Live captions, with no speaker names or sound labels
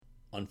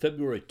On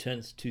February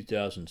 10th,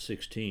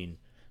 2016,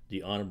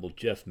 the Honorable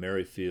Jeff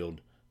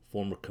Merrifield,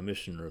 former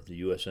commissioner of the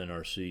U.S.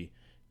 NRC,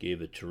 gave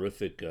a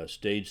terrific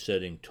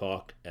stage-setting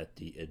talk at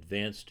the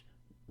Advanced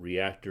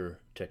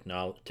Reactor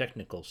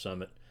Technical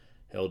Summit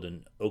held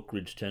in Oak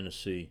Ridge,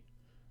 Tennessee.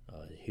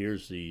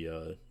 Here's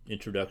the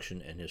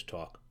introduction and his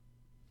talk.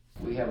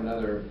 We have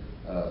another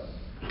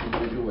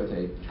individual with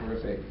a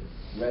terrific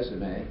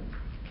resume,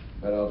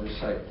 but I'll just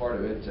cite part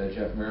of it.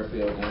 Jeff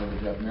Merrifield, Honorable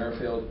Jeff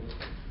Merrifield.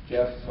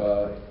 Jeff,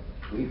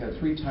 we've had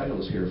three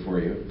titles here for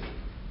you.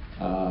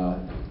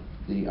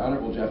 The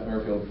Honorable Jeff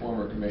Merrifield,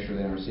 former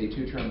Commissioner of the NRC,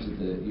 2 terms at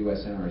the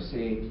U.S.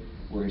 NRC,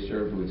 where he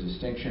served with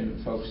distinction,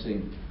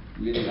 focusing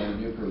really on the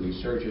nuclear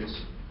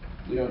resurgence.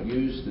 We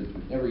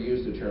never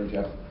used the term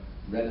Jeff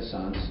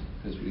Renaissance,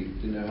 because we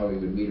didn't know how he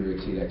would meet or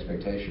exceed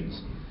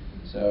expectations.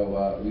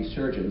 So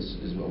resurgence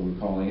is what we're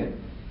calling it.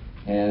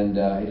 And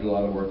he did a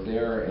lot of work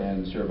there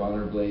and served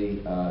honorably.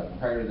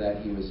 Prior to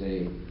that, he was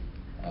a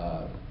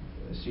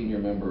senior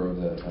member of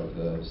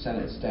the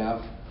Senate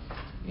staff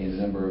in a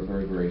number of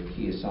very, very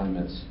key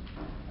assignments.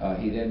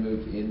 He then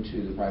moved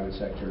into the private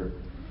sector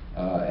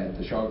at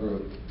the Shaw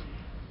Group,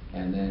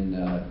 and then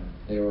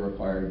they were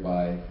acquired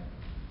by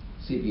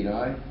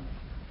CB&I.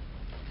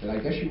 And I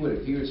guess you would,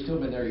 if you had still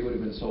been there, you would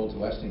have been sold to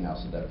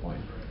Westinghouse at that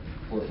point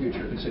for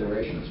future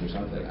considerations or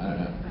something. I don't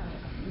know.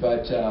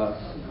 But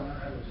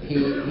he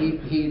left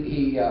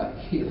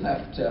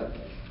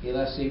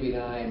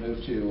CB&I and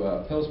moved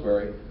to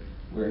Pillsbury,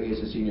 where he is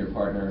a senior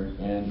partner,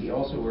 and he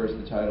also wears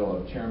the title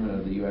of chairman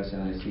of the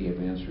USNIC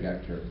Advanced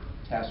Reactor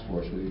Task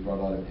Force, where he brought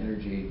a lot of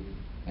energy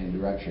and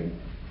direction.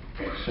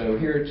 So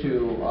here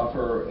to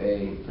offer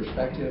a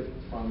perspective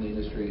from the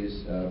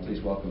industries,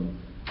 please welcome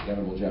the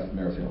Honorable Jeff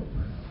Merrifield.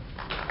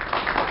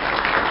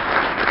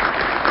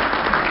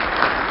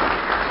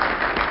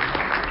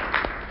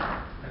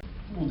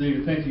 Well,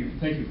 David, thank you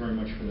very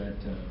much for that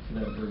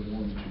very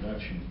warm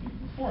introduction.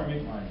 Before I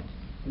make my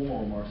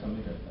formal remarks, I'll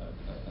make a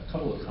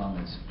couple of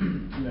comments.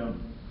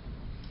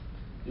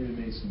 David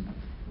made some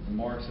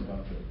remarks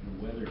about the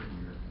weather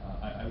here.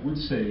 I would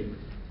say,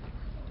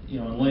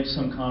 unlike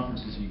some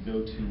conferences you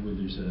go to where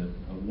there's a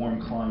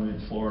warm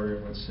climate, Florida,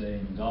 let's say,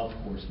 and a golf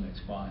course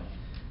next by,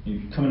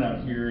 you're coming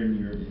out here and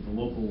you're at the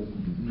local,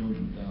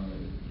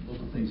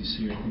 local things you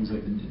see are things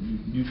like the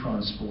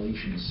neutron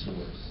spallation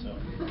source. So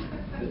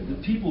the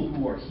people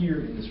who are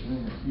here in this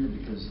room are here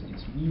because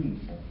it's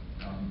meaningful,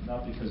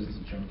 not because it's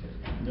a junket.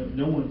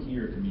 No one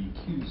here can be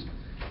accused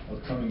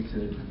of coming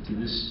to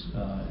this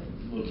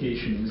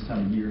location this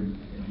time of year and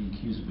be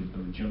accused of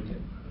a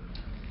junket.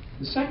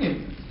 The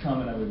second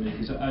comment I would make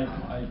is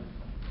I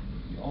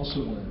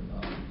also want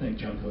to thank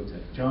John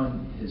Kotek.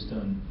 John has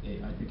done,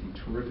 I think, a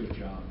terrific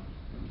job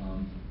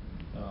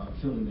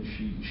filling the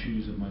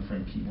shoes of my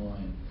friend Pete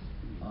Lyon.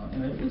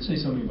 And I would say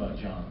something about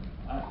John.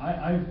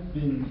 I've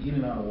been in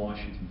and out of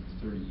Washington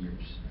for 30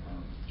 years.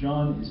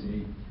 John is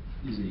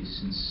a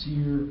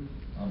sincere,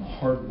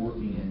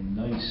 hardworking, and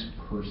nice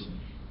person.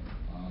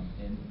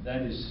 And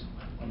that is,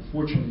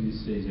 unfortunately,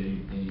 these days a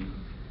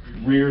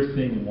rare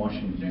thing in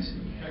Washington, D.C.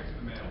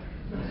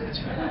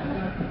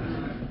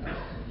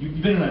 You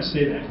better not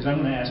say that, because I'm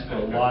going to ask for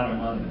a lot of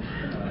money.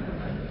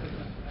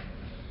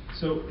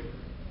 So,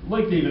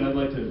 like David, I'd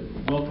like to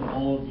welcome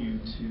all of you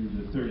to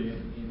the 30th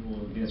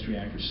Annual Advanced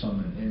Reactor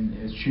Summit. And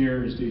as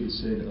chair, as David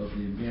said, of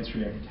the Advanced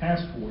Reactor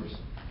Task Force,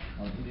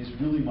 it is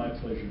really my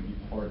pleasure to be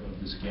part of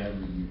this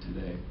gathering here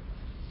today.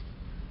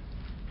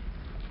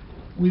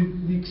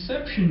 With the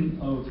exception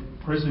of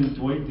President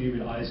Dwight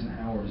David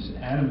Eisenhower's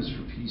Atoms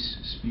for Peace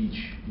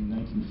speech in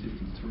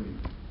 1953,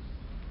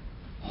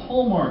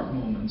 hallmark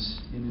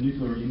moments in the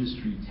nuclear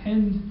industry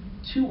tend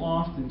too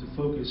often to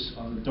focus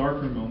on the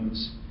darker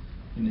moments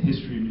in the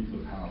history of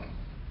nuclear power.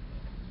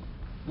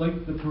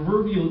 Like the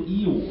proverbial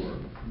Eeyore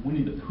from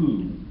Winnie the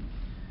Pooh,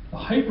 the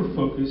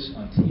hyper-focus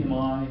on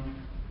TMI,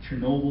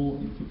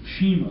 Chernobyl, and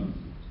Fukushima,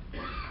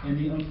 and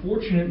the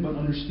unfortunate but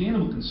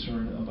understandable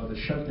concern about the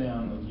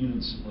shutdown of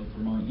units like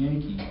Vermont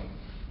Yankee,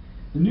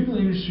 the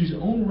nuclear industry's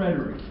own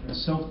rhetoric and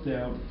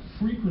self-doubt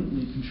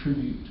frequently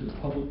contribute to the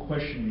public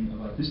questioning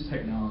about this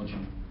technology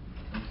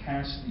and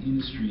cast the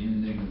industry in a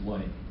negative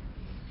light.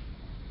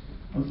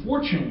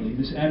 Unfortunately,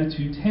 this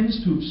attitude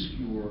tends to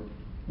obscure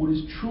what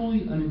is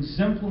truly an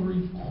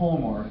exemplary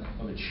hallmark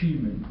of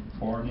achievement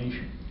for our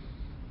nation.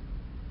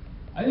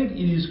 I think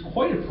it is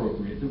quite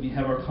appropriate that we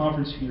have our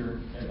conference here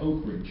at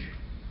Oak Ridge,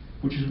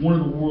 which is one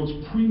of the world's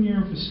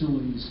premier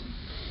facilities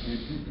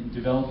in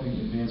developing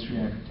advanced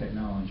reactor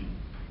technology.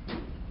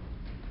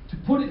 To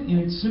put it in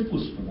its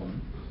simplest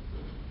form,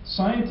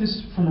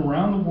 scientists from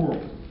around the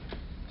world,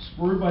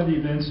 spurred by the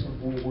events of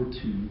World War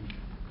II,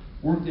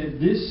 worked at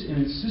this and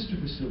its sister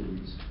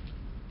facilities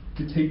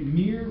to take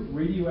mere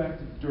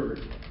radioactive dirt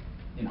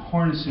and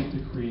harness it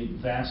to create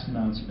vast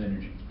amounts of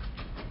energy.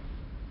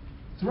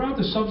 Throughout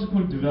the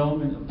subsequent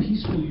development of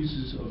peaceful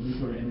uses of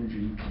nuclear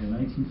energy in the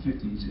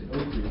 1950s at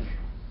Oak Ridge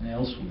and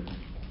elsewhere,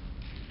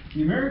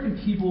 the American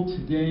people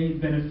today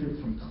benefit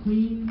from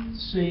clean,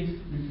 safe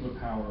nuclear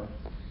power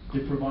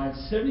that provides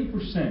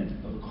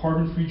 70% of the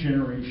carbon-free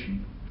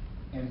generation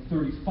and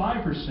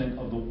 35%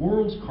 of the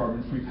world's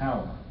carbon-free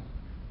power.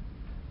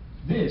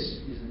 This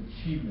is an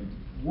achievement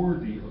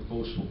worthy of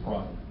boastful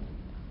pride.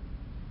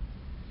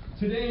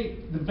 Today,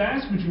 the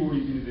vast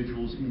majority of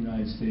individuals in the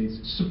United States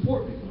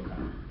support nuclear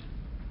power,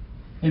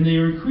 and they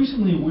are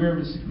increasingly aware of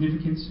its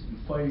significance in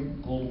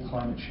fighting global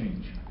climate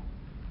change.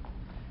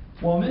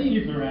 While many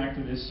nuclear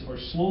activists are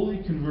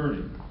slowly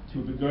converting to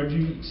a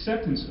begrudging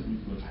acceptance of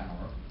nuclear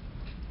power,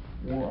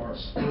 or are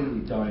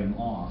slowly dying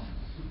off,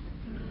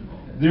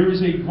 there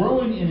is a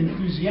growing and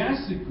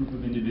enthusiastic group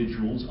of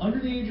individuals under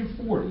the age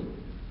of 40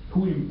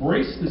 who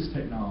embrace this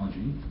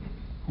technology,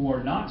 who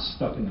are not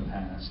stuck in the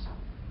past,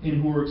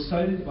 and who are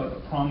excited by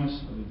the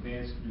promise of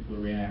advanced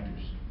nuclear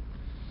reactors.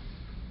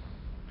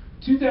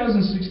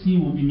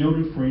 2016 will be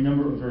noted for a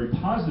number of very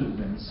positive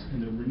events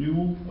in the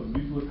renewal of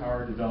nuclear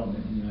power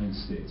development in the United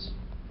States.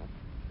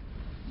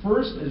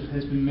 First, as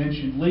has been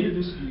mentioned, later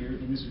this year,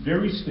 in this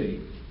very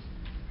state,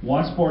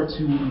 Watts Bar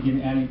 2 will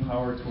begin adding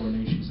power to our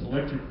nation's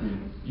electric grid,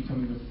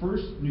 becoming the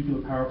first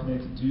nuclear power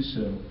plant to do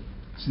so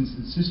since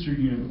the sister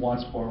unit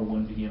Watts Bar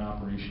 1 began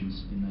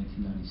operations in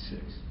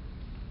 1996.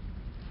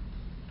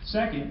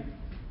 Second,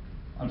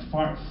 on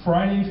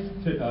Friday,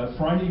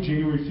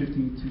 January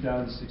 15,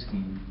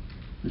 2016,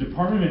 the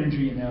Department of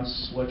Energy announced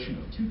the selection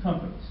of two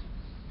companies,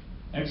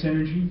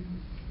 X-Energy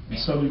and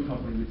Southern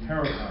Company with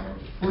TerraPower,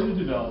 to further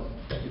develop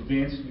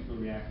advanced nuclear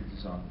reactor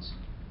designs.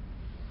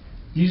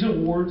 These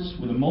awards,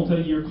 with a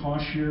multi-year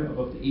cost share of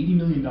up to $80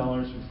 million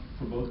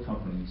for both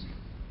companies,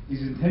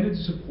 is intended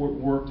to support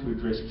work to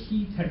address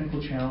key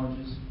technical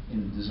challenges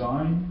in the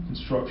design,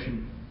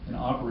 construction, and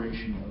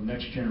operation of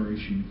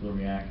next-generation nuclear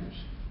reactors.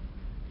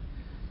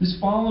 This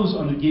follows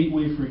on the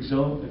Gateway for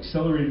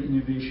Accelerated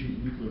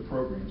Innovation in Nuclear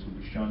Programs, of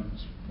which John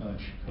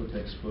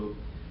Kotek spoke,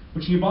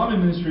 which the Obama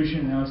administration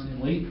announced in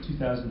late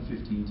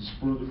 2015 to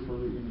spur the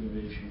further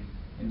innovation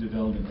and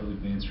development of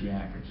advanced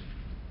reactors.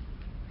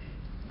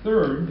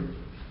 Third,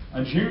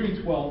 on January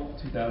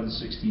 12,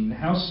 2016, the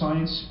House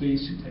Science,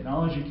 Space, and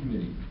Technology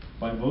Committee,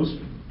 by voice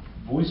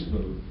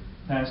vote,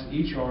 passed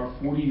H.R.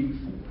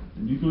 4084,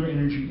 the Nuclear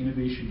Energy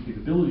Innovation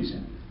Capabilities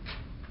Act.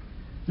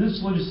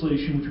 This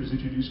legislation, which was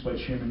introduced by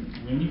Chairman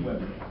Randy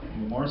Weber,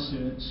 Lamar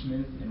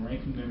Smith, and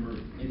Ranking Member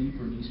Eddie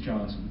Bernice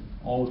Johnson,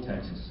 all of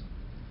Texas,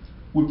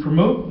 would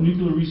promote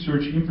nuclear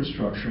research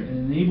infrastructure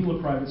and enable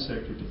the private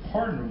sector to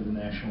partner with the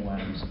national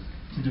labs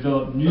to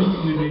develop new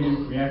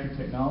innovative reactor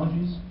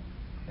technologies,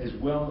 as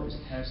well as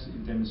test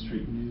and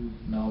demonstrate new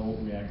novel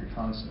reactor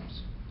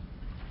concepts.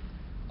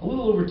 A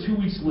little over 2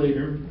 weeks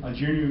later, on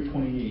January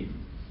 28,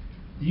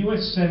 the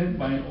U.S. Senate,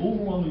 by an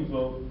overwhelming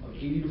vote of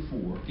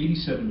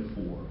 87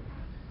 to 4,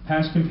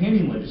 passed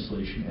companion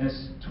legislation,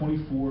 S.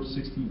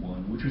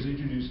 2461, which was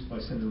introduced by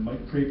Senator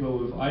Mike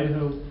Crapo of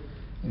Idaho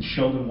and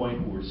Sheldon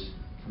Whitehorse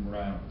from Rhode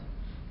Island.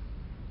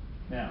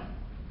 Now,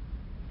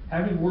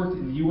 having worked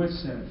in the U.S.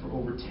 Senate for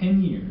over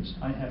 10 years,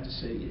 I have to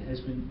say it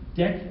has been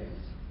decades,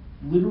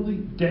 literally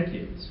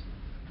decades,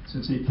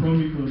 since a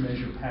pro-nuclear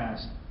measure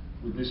passed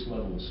with this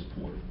level of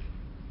support.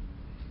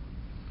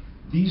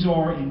 These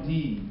are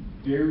indeed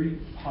very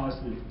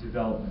positive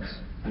developments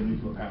for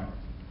nuclear power.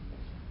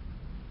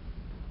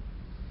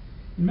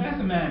 In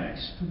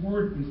mathematics, the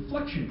word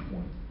inflection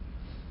point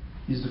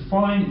is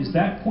defined as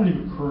that point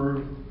of a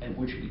curve at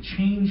which a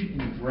change in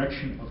the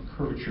direction of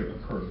curvature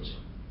occurs.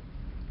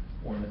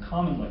 Or in the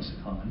common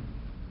lexicon,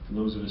 for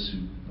those of us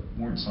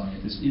who weren't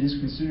scientists, it is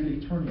considered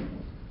a turning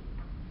point.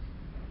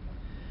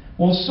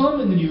 While some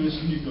in the U.S.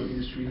 nuclear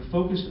industry have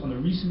focused on the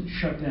recent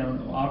shutdown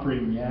of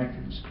operating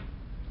reactors,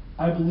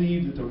 I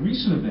believe that the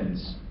recent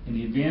events in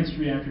the advanced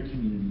reactor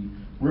community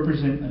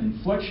represent an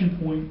inflection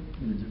point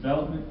in the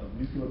development of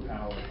nuclear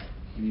power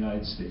in the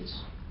United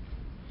States.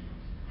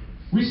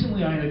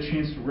 Recently, I had a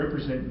chance to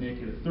represent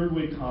Nick at a Third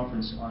Way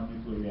conference on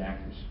nuclear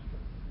reactors.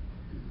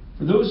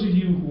 For those of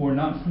you who are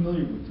not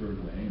familiar with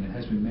Third Way, and it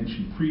has been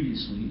mentioned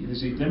previously, it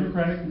is a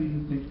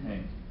Democratic-leading think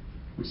tank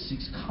which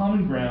seeks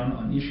common ground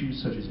on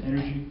issues such as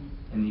energy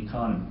and the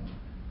economy.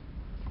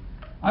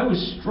 I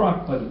was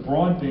struck by the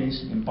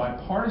broad-based and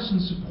bipartisan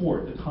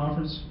support the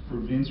Conference for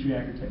Advanced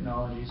Reactor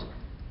Technologies,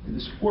 and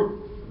the support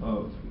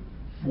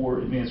for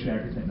advanced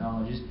reactor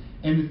technologies,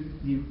 and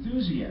the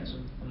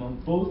enthusiasm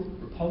among both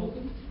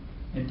Republican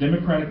and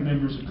Democratic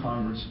members of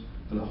Congress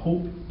for the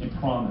hope and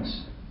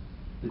promise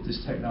that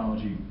this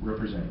technology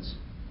represents.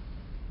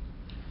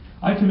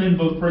 I commend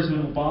both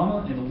President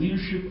Obama and the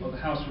leadership of the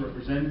House of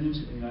Representatives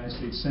and the United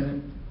States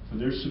Senate for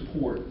their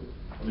support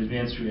of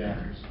advanced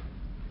reactors.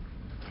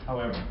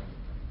 However,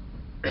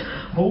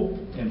 hope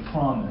and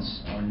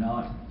promise are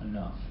not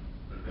enough.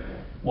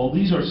 While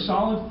these are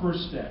solid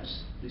first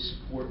steps, they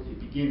support a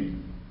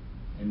beginning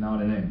and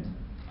not an end.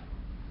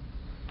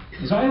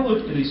 As I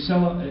look at this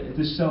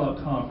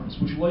sellout conference,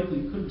 which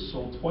likely could have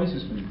sold twice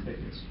as many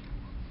tickets,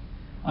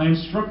 I am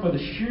struck by the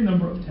sheer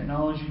number of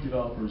technology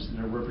developers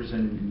that are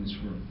represented in this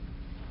room.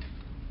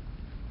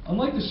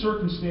 Unlike the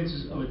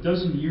circumstances of a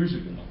dozen years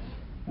ago,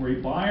 where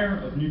a buyer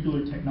of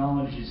nuclear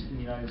technologies in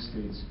the United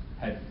States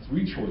had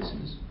three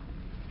choices,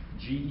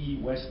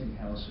 GE,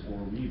 Westinghouse, or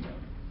Areva,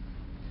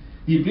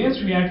 The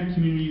advanced reactor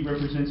community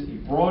represents a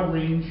broad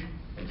range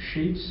of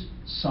shapes,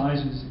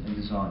 sizes, and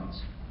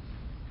designs.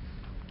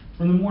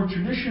 From the more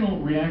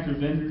traditional reactor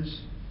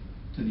vendors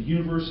to the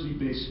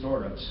university-based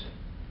startups,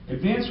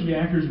 advanced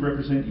reactors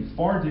represent a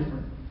far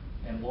different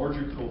and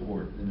larger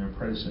cohort than their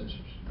predecessors.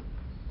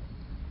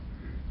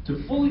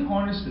 To fully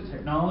harness the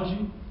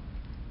technology,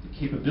 the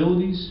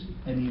capabilities,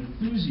 and the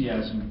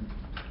enthusiasm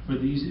for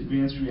these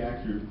advanced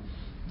reactor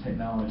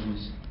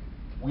technologies,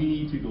 we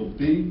need to go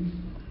big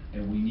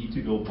and we need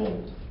to go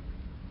bold.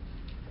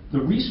 The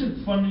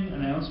recent funding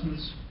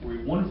announcements were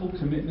a wonderful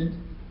commitment,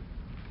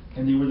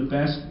 and they were the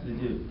best that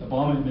the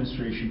Obama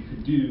administration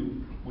could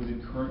do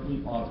within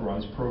currently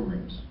authorized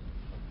programs.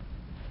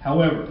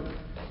 However,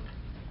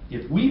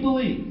 if we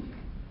believe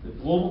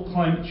that global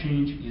climate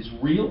change is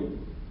real,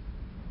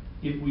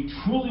 if we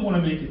truly want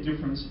to make a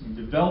difference in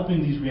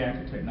developing these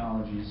reactor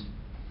technologies,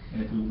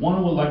 and if we want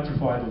to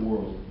electrify the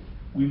world,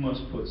 we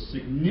must put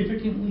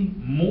significantly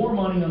more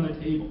money on the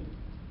table.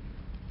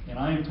 And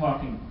I am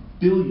talking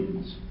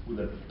billions with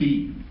a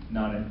B,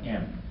 not an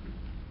M.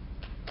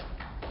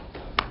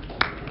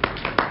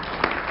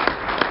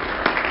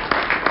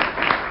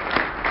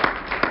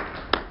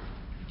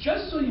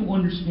 Just so you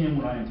understand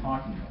what I am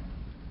talking about,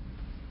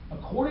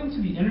 according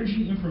to the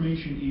Energy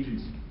Information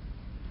Agency,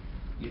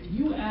 if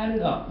you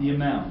added up the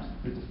amount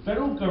that the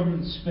federal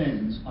government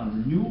spends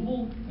on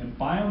renewable and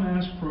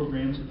biomass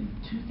programs in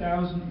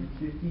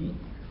 2015,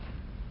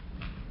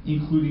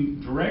 including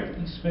direct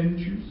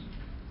expenditures,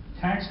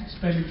 tax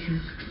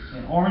expenditures,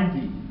 and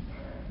R&D,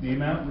 the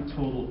amount would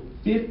total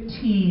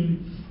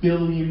 $15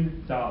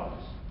 billion.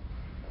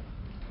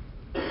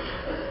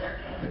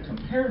 The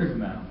comparative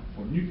amount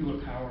for nuclear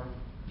power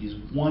is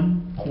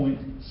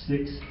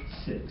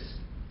 1.66.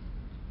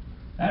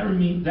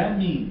 That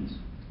means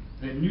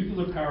that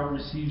nuclear power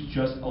receives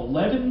just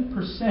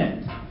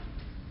 11%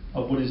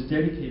 of what is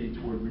dedicated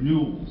toward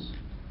renewables,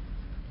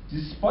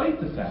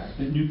 despite the fact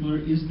that nuclear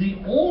is the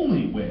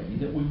only way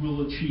that we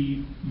will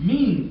achieve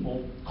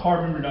meaningful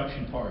carbon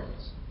reduction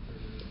targets.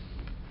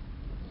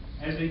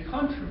 As a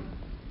country,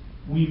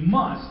 we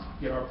must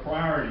get our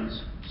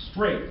priorities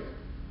straight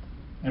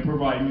and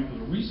provide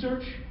nuclear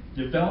research,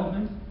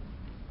 development,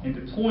 and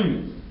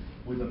deployment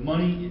with the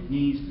money it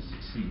needs to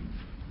succeed.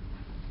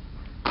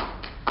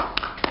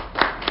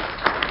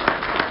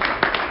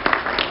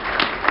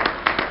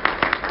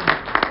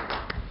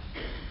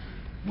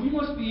 We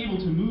must be able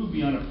to move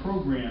beyond a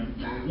program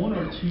where one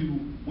or two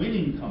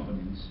winning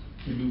companies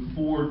can move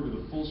forward with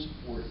the full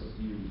support of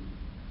DOE.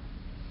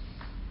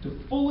 To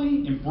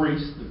fully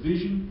embrace the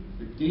vision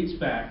that dates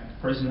back to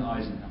President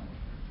Eisenhower,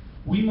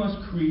 we must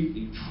create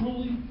a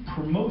truly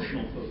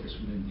promotional focus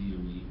within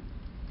DOE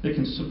that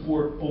can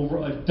support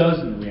over a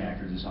dozen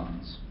reactor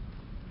designs.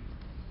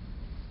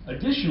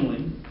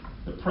 Additionally,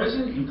 the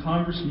President and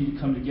Congress need to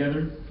come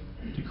together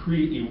to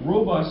create a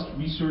robust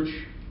research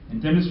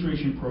and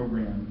demonstration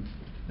program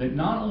that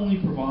not only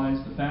provides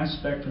the fast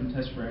spectrum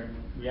test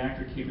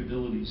reactor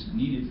capabilities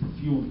needed for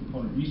fuel and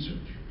component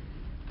research,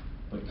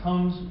 but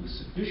comes with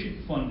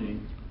sufficient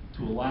funding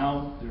to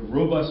allow their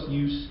robust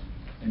use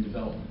and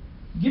development.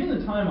 Given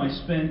the time I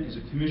spent as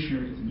a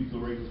commissioner at the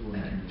Nuclear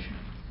Regulatory Commission,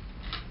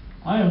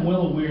 I am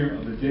well aware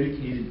of the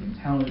dedicated and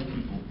talented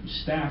people who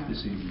staff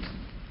this agency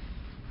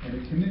and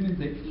the commitment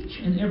that each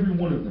and every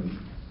one of them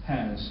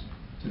has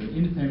to their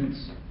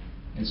independence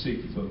and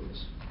safety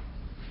focus.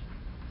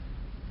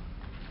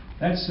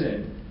 That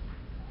said,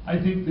 I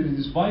think that it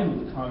is vital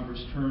that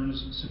Congress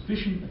turns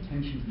sufficient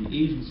attention to the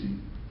agency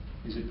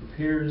as it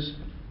prepares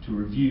to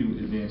review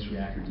advanced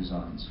reactor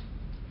designs.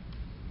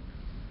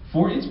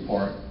 For its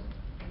part,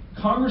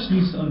 Congress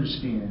needs to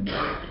understand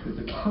that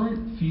the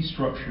current fee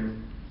structure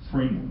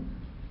framework,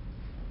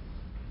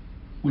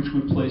 which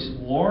would place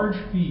large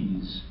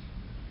fees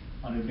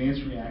on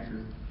advanced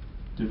reactor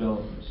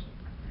developers,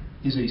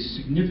 is a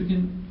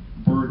significant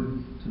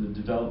burden to the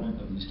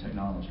development of these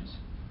technologies.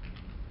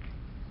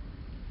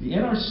 The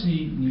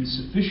NRC needs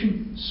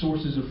sufficient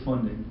sources of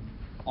funding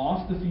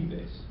off the fee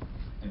base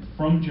and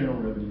from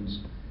general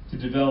revenues to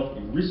develop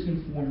a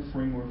risk-informed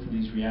framework for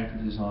these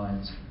reactor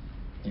designs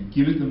and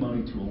give it the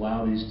money to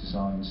allow these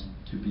designs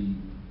to be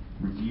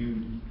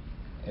reviewed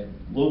at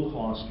low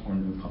cost or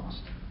no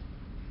cost.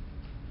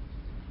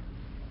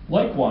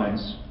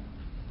 Likewise,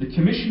 the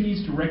Commission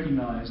needs to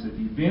recognize that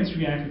the advanced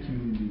reactor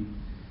community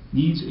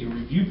needs a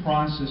review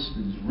process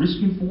that is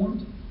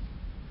risk-informed,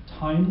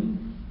 timely,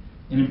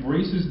 and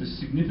embraces the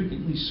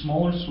significantly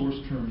smaller source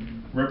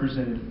term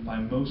represented by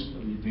most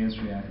of the advanced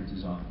reactor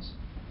designs.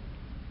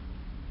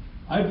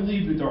 I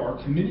believe that there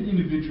are committed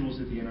individuals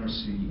at the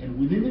NRC and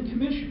within the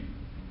Commission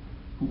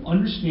who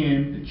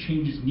understand that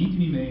changes need to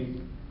be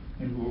made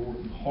and who are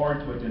working hard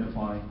to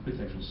identify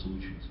potential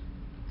solutions.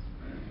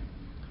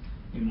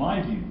 In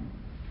my view,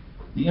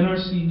 the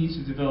NRC needs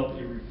to develop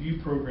a review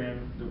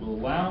program that will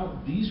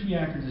allow these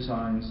reactor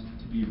designs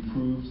to be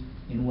approved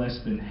in less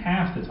than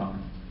half the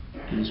time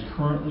it is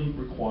currently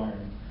required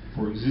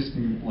for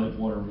existing light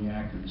water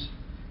reactors,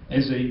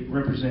 as they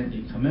represent a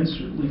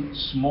commensurately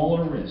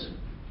smaller risk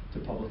to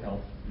public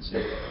health and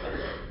safety.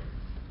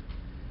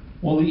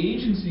 While the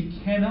agency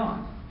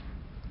cannot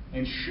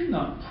and should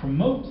not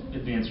promote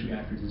advanced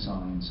reactor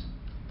designs,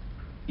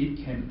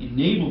 it can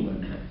enable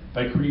them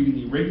by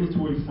creating a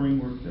regulatory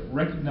framework that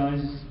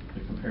recognizes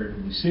the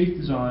comparatively safe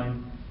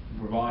design and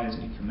provides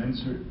a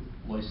commensurate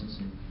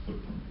licensing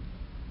footprint.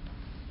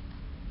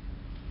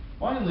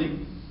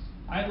 Finally,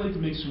 I'd like to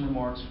make some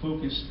remarks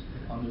focused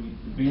on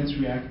the advanced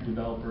reactor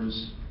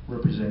developers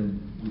represented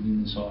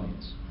within this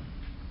audience.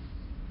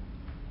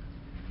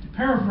 To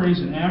paraphrase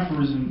an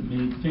aphorism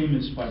made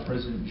famous by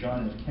President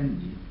John F.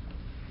 Kennedy,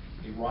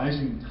 a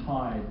rising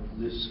tide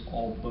lifts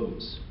all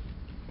boats.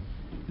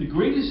 The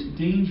greatest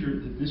danger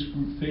that this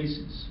group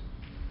faces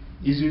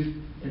is if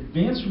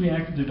advanced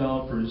reactor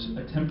developers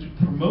attempt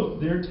to promote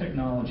their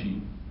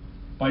technology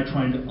by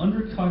trying to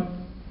undercut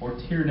or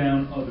tear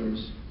down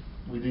others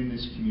within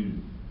this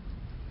community.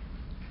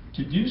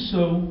 To do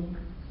so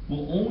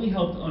will only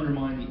help to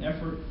undermine the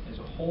effort as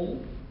a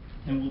whole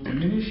and will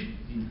diminish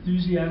the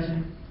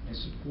enthusiasm and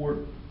support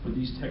for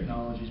these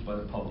technologies by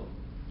the public.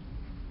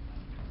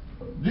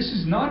 This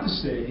is not to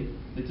say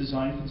that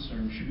design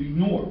concerns should be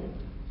ignored,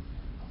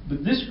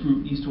 but this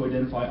group needs to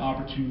identify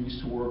opportunities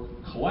to work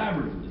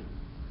collaboratively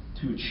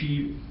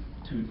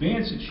to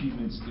advance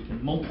achievements that can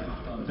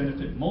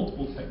benefit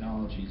multiple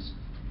technologies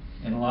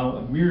and allow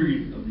a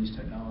myriad of these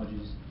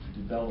technologies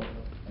to develop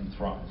and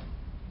thrive.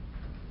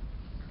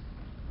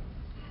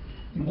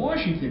 In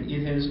Washington,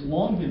 it has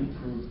long been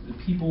proved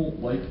that people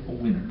like a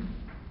winner.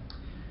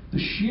 The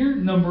sheer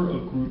number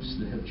of groups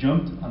that have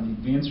jumped on the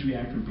advanced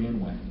reactor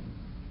bandwagon,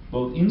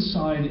 both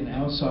inside and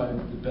outside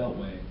of the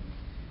Beltway,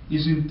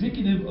 is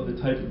indicative of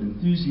the type of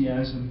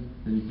enthusiasm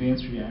that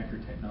advanced reactor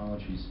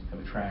technologies have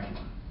attracted.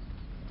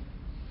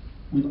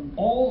 With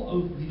all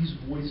of these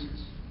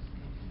voices,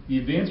 the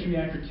advanced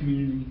reactor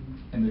community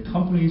and the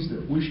companies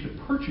that wish to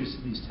purchase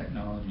these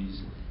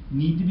technologies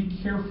need to be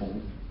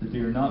careful that they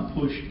are not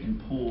pushed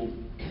and pulled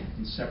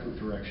in separate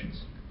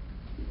directions.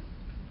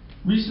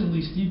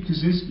 Recently, Steve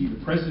Kaczynski,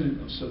 the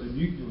president of Southern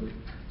Nuclear,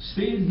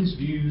 stated his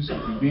views that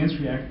the advanced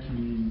reactor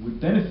community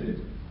would benefit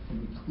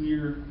from a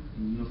clear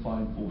and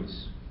unified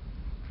voice.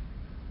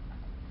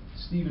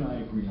 Steve and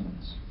I agree on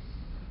this.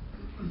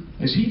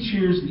 As he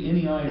chairs the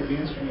NEI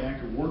Advanced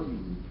Reactor Working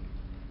Group,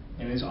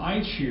 and as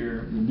I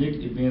chair the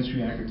NIC Advanced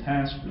Reactor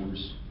Task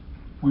Force,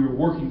 we are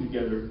working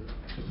together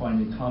to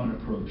find a common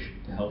approach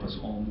to help us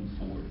all move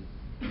forward.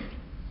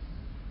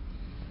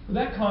 For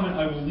that comment,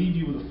 I will leave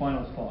you with a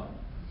final thought.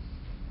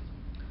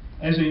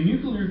 As a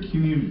nuclear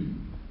community,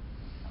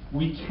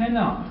 we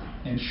cannot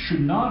and should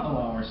not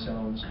allow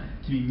ourselves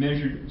to be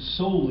measured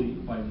solely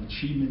by the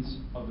achievements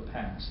of the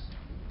past.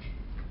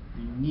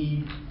 We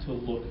need to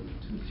look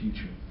to the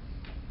future.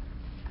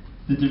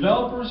 The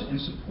developers and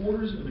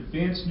supporters of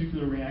advanced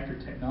nuclear reactor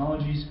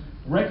technologies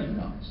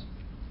recognize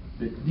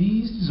that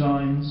these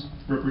designs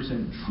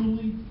represent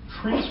truly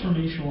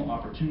transformational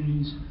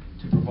opportunities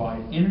to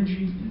provide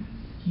energy and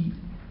heat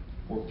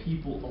for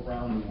people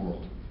around the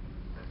world.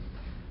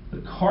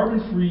 The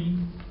carbon-free,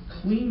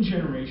 clean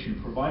generation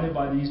provided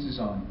by these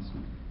designs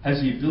has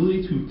the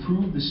ability to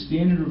improve the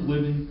standard of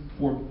living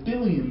for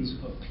billions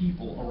of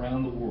people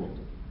around the world.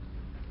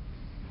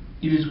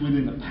 It is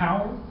within the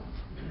power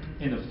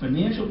and the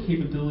financial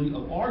capability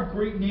of our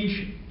great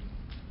nation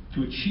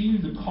to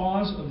achieve the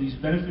cause of these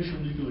beneficial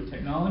nuclear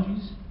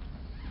technologies,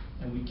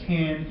 and we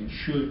can and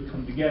should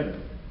come together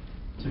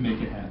to make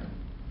it happen.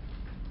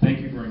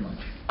 Thank you very much.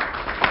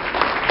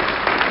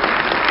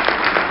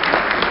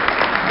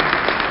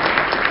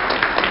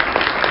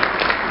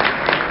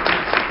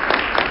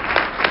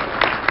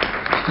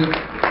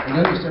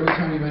 I noticed every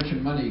time you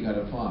mentioned money, you got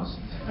applause.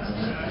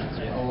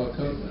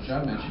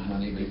 John mentioned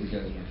money, maybe we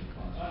got applause.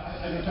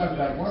 I'm going to talk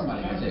about more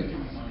money, I think.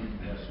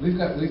 We've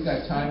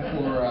got time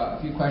for a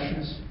few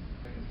questions.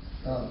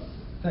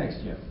 Thanks,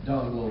 Jeff.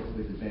 Don Wolf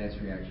with Advanced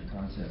Reactor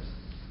Concepts.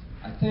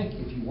 I think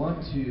if you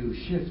want to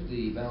shift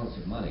the balance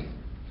of money,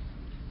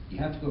 you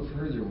have to go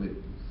further with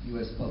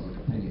U.S. public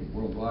opinion,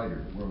 worldwide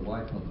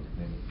public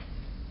opinion.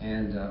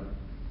 And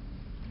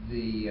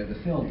the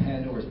film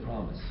Pandora's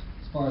Promise,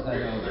 as far as I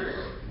know,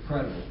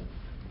 incredible,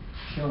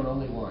 shown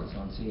only once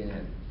on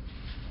CNN.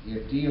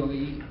 If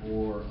DOE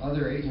or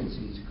other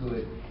agencies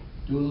could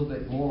do a little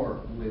bit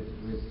more with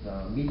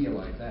media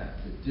like that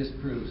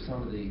disproves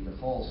some of the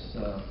false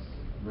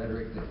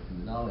rhetoric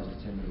and the knowledge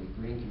that's in the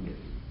green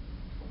community,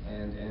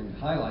 and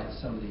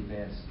highlights some of the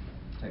advanced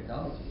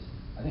technologies,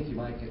 I think you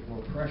might get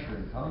more pressure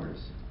in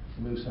Congress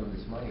to move some of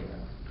this money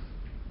around.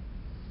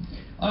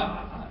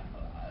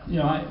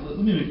 Let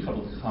me make a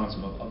couple of comments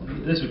about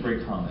that's a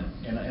great comment,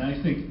 and I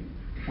think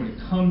when it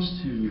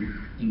comes to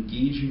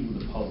engaging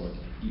with the public,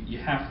 you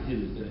have to hit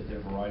it at a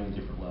variety of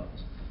different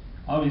levels.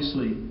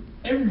 Obviously,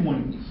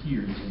 everyone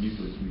here is a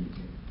nuclear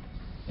communicator,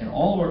 and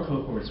all of our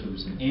cohorts, whether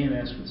it's in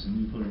ANS, whether it's in the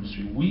nuclear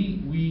industry,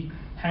 we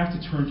have to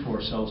turn to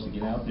ourselves to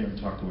get out there and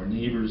talk to our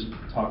neighbors,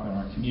 talk to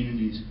our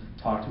communities,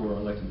 talk to our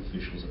elected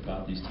officials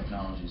about these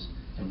technologies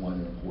and why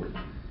they're important.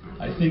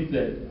 I think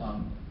that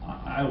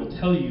I will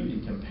tell you,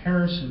 in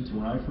comparison to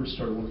when I first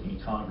started working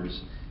in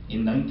Congress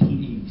in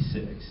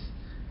 1986,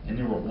 And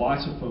there were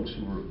lots of folks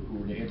who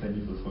were the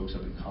anti-nuclear folks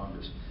up in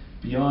Congress.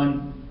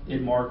 Beyond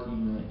Ed Markey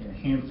and a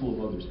handful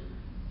of others,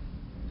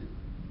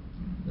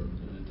 the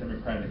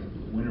Democratic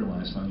winner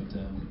last night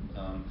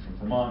from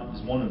Vermont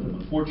is one of them,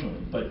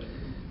 unfortunately. But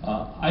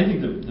I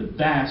think the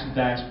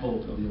vast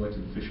bulk of the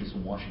elected officials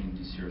in Washington,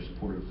 D.C. are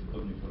supportive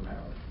of nuclear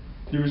power.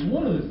 There is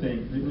one other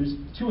thing, there's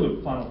two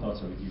other final thoughts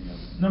I would give you.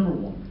 Number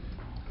one,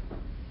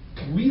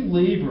 we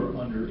labor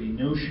under a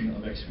notion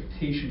of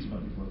expectations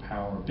about nuclear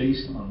power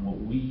based on what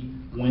we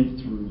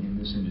went through in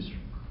this industry.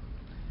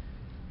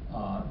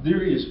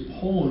 There is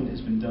polling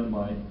that's been done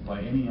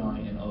by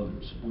NEI and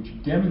others, which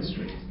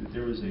demonstrates that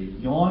there is a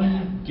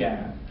yawning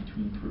gap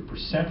between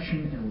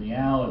perception and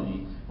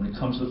reality when it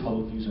comes to the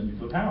public views on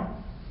nuclear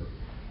power.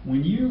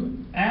 When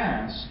you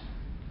ask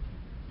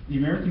the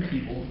American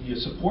people, do you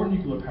support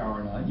nuclear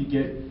power or not, you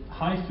get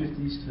high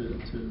 50s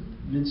to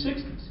mid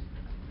 60s.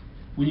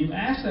 When you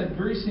ask that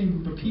very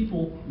same group of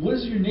people, what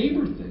does your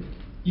neighbor think,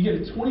 you get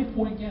a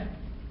 20-point gap.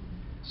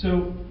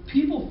 So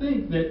people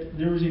think that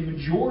there is a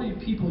majority of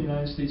people in the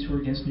United States who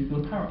are against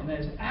nuclear power, and that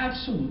is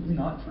absolutely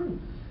not true.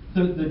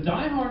 The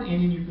diehard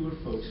anti-nuclear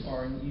folks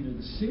are in either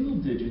the single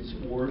digits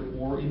or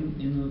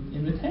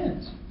in the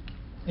tens.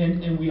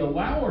 And we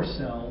allow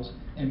ourselves,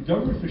 and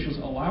government officials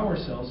allow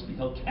ourselves to be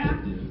held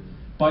captive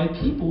by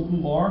people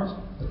who are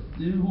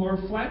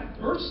flat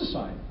Earth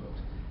Society folks,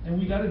 and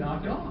we got to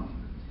knock it off.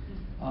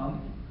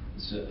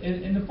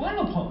 And the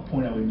final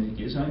point I would make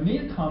is, and I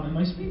made a comment in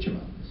my speech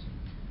about this,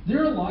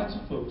 there are lots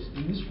of folks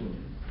in this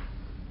room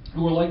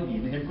who are like me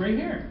and they have gray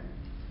hair.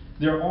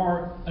 There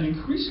are an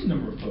increasing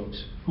number of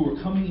folks who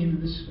are coming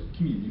into this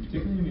community,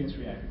 particularly the advanced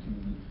reactor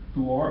community,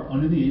 who are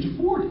under the age of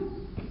 40.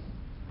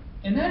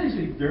 And that is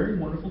a very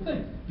wonderful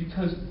thing,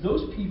 because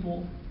those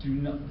people they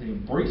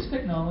embrace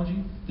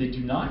technology, they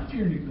do not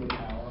fear nuclear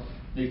power,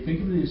 they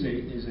think of it as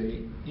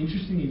a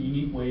interesting and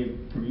unique way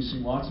of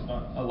producing lots of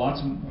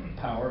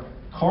power,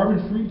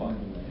 carbon-free, by the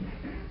way,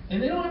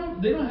 and they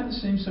don't have the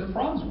same set of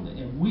problems with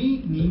it. And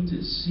we need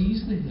to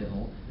seize the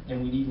hill,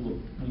 and we need to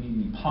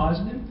be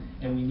positive,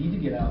 and we need to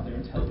get out there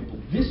and tell people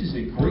this is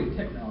a great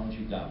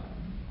technology, God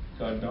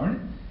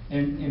darn it,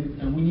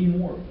 and we need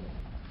more of it.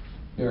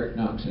 Eric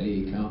Knox,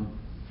 AECOM.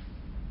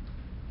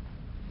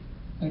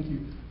 Thank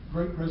you.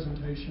 Great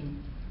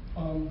presentation.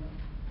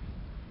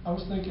 I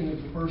was thinking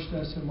of the first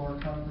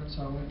SMR conference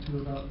I went to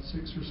about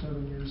 6 or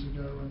 7 years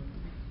ago,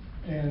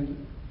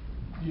 and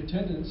the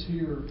attendance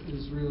here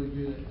is really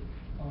good.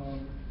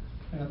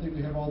 And I think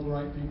we have all the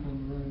right people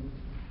in the room.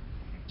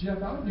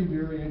 Jeff, I would be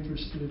very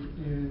interested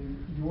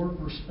in your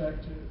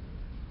perspective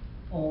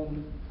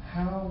on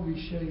how we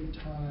shave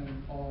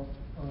time off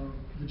of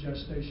the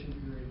gestation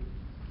period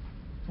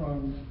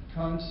from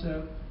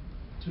concept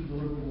to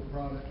deliverable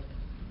product.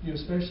 You know,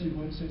 especially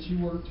since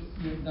you worked,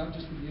 not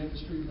just with the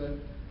industry, but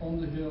on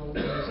the Hill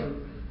as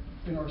an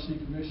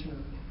NRC commissioner.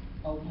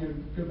 I'll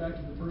go back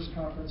to the first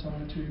conference I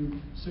went to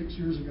 6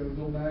 years ago.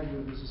 Bill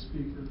Magler was a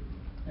speaker,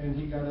 and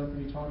he got up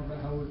and he talked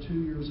about how we're 2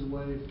 years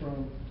away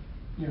from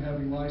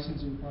having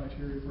licensing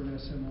criteria for an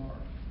SMR.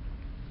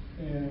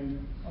 And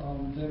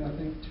then I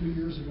think 2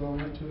 years ago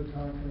I went to a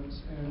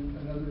conference, and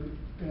another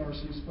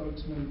NRC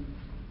spokesman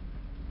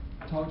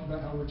talked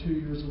about how we're 2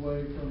 years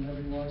away from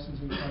having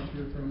licensing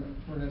criteria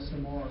for an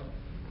SMR.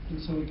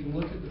 And so we can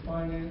look at the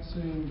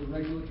financing, the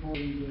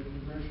regulatory, the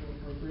congressional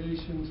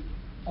appropriations,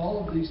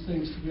 all of these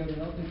things together.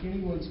 And I don't think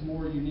anyone's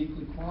more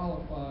uniquely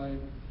qualified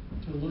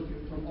to look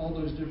at from all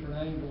those different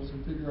angles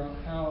and figure out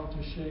how to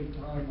shave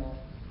time off.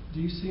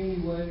 Do you see any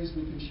ways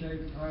we can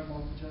shave time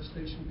off the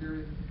gestation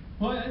period?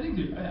 Well, I think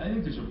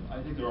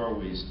there are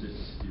ways to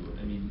do it.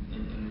 I mean,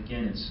 and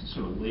again, it's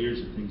sort of layers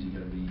of things you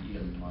got to be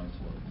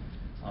mindful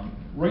of.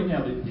 Right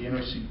now, the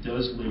NRC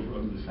does labor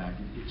under the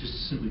fact that it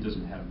just simply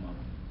doesn't have money.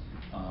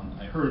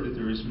 I heard that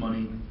there is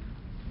money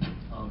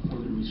for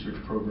the research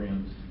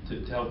program to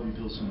help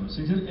rebuild some of those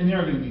things, and they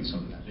are going to need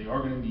some of that. They are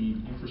going to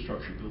need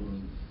infrastructure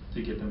building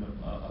to get them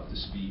up to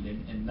speed,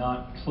 and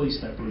not place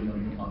that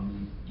burden on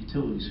the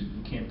utilities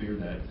who can't bear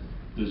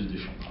those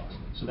additional costs.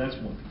 So that's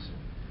one piece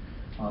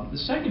of it. The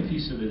second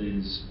piece of it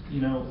is,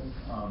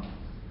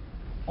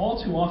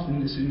 all too often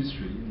in this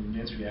industry, and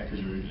advanced reactors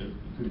are a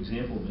good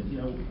example of it,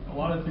 a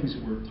lot of the things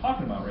that we're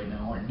talking about right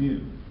now aren't new.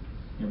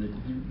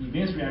 The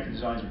advanced reactor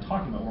designs we're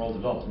talking about were all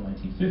developed in the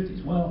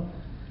 1950s. Well,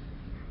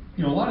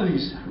 a lot of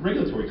these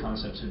regulatory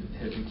concepts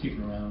have been kicking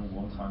around a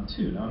long time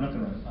too. Now, I'm not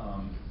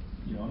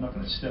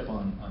going to step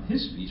on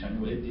his speech. I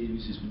know Ed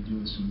Davies has been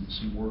doing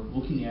some work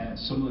looking at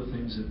some of the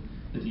things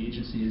that the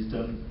agency has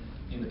done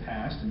in the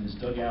past, and has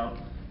dug out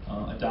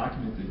a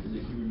document that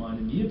he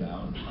reminded me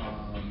about,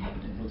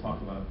 and he'll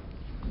talk about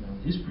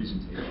his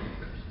presentation.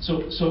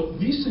 So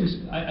these things,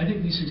 I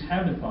think these things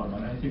have been thought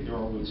about, and I think there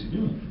are ways of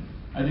doing it.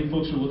 I think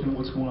folks are looking at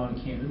what's going on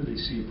in Canada. They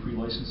see a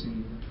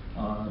pre-licensing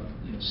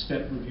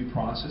step review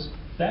process.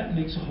 That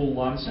makes a whole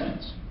lot of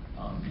sense.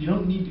 You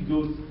don't need to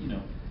go,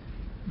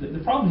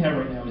 the problem we have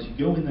right now is you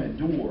go in that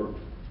door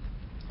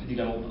and you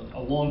got a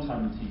long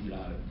time until you get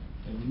out of it.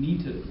 And we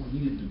need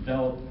to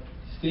develop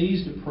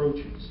phased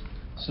approaches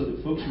so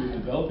that folks who are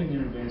developing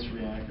their advanced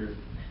reactor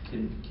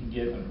can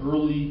get an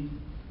early,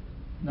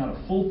 not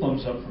a full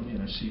thumbs up from the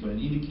NRC, but an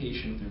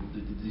indication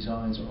that the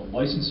designs are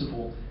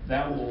licensable.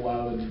 That will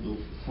allow them to go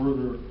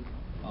further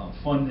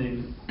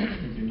funding. I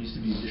think there needs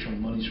to be additional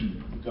monies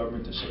from the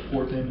government to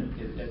support them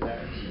at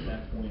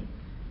that point,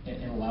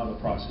 and allow the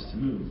process to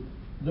move.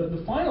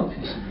 The final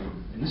piece of it,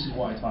 and this is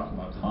why I talk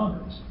about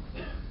Congress.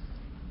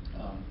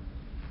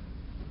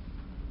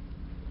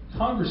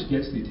 Congress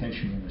gets the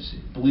attention of the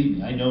NRC. Believe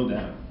me, I know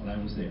that when I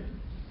was there.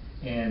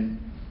 And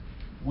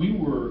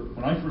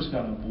when I first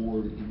got on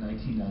board in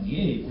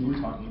 1998, we were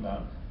talking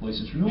about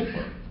license renewal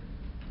program.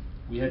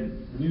 We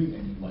hadn't renewed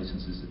any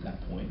licenses at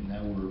that point, and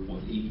now we're,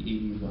 what,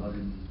 80 of the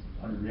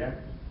 100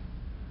 reactors.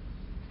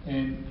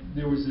 And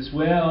there was this,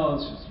 well,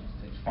 it's just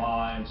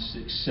 5,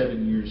 6,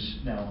 7 years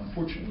now.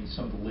 Unfortunately,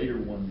 some of the later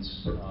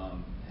ones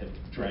have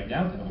dragged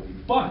out that whole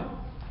thing. But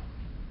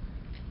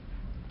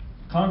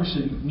Congress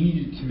said we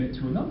needed to commit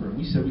to a number, and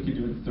we said we could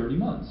do it in 30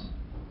 months.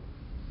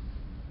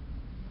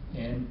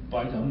 And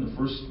by the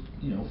first,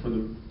 for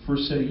the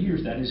first set of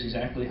years, that is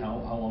exactly how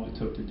long it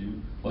took to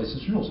do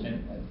license renewals.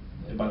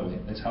 And by the way,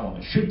 that's how long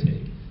it should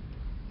take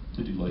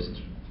to do license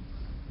renewals.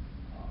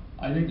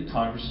 I think that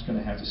Congress is going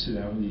to have to sit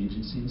down with the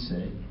agency and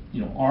say,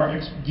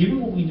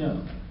 given what we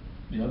know,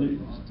 other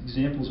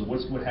examples of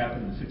what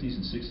happened in the 50s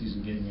and 60s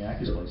in getting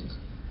reactors licensed,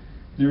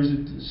 there's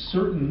a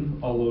certain,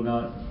 although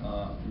not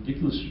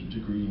ridiculous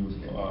degree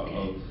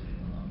of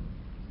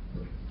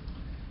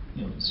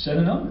set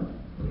a number.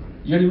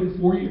 You got to do it in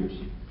 4 years.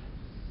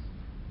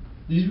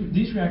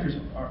 These reactors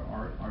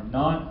are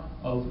not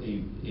of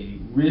a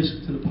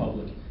risk to the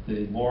public that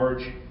a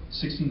large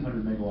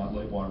 1,600 megawatt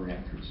light water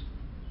reactors.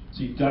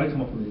 So you've got to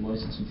come up with a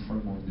licensing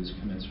framework that's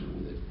commensurate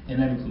with it,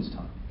 and that includes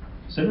time.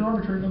 Set an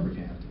arbitrary number if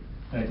you have to,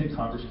 and I think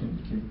Congress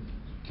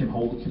can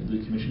hold the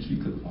Commission's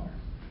feet to the fire.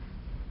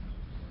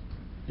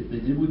 If they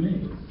did with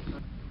me.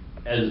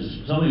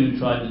 As somebody who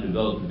tried to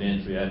develop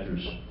advanced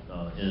reactors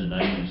in the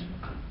 90s,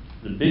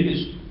 the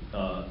biggest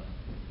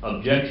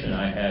objection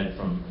I had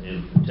from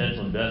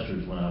potential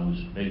investors when I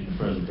was making the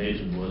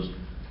presentation was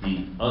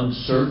the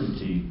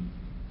uncertainty.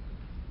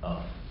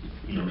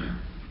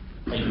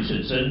 Like you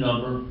said, set a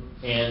number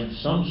and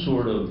some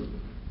sort of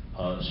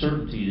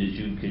certainty that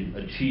you can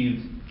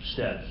achieve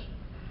steps.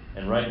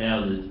 And right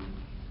now,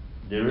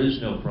 there is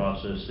no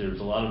process. There's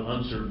a lot of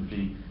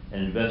uncertainty,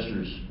 and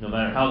investors, no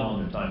matter how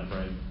long the time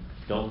frame,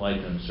 don't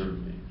like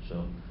uncertainty.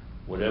 So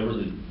whatever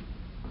the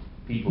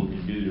people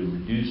can do to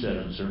reduce that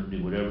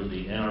uncertainty, whatever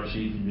the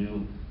NRC can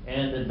do,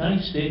 and a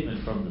nice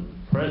statement from the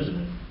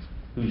president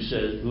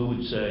who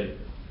would say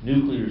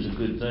nuclear is a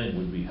good thing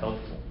would be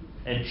helpful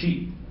and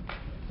cheap.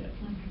 Yeah.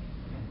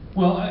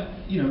 Well,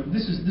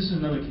 this is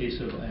another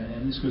case of,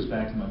 and this goes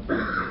back to my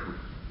point of,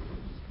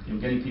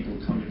 getting people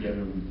to come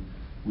together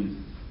with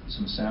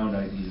some sound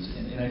ideas,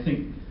 and I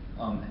think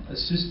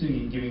assisting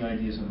in giving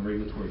ideas on the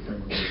regulatory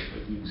framework is a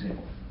good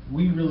example.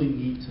 We really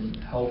need to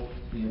help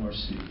the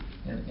NRC,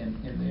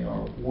 and they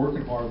are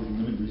working hard with the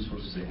limited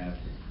resources they have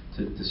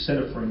to set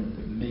a framework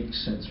that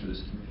makes sense for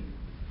this community.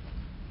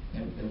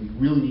 And we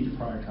really need to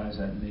prioritize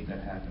that and make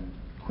that happen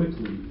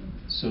quickly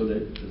so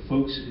that the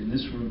folks in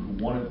this room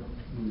who want to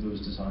move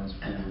those designs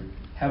forward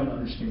have an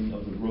understanding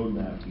of the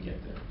roadmap to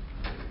get there.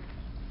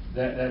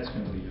 That's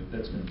going to be a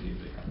big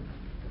help.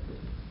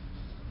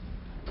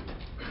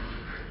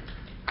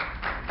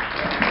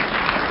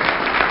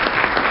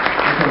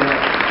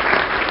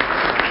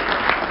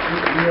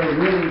 We are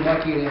really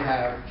lucky to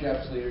have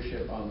Jeff's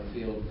leadership on the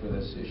field for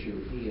this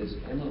issue. He is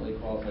eminently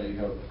qualified. You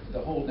have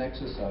the whole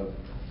nexus of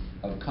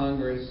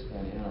Congress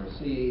and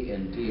NRC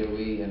and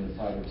DOE and the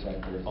private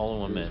sector. All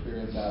in one man.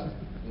 Experience out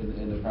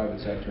in the private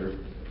sector.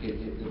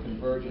 The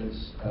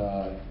convergence,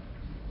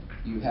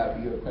 you have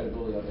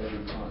credibility on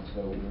every front.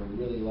 So we're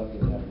really lucky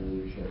to have your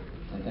leadership.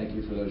 And thank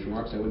you for those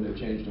remarks. I wouldn't have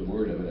changed a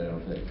word of it, I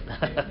don't think.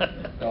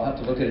 I'll have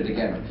to look at it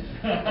again.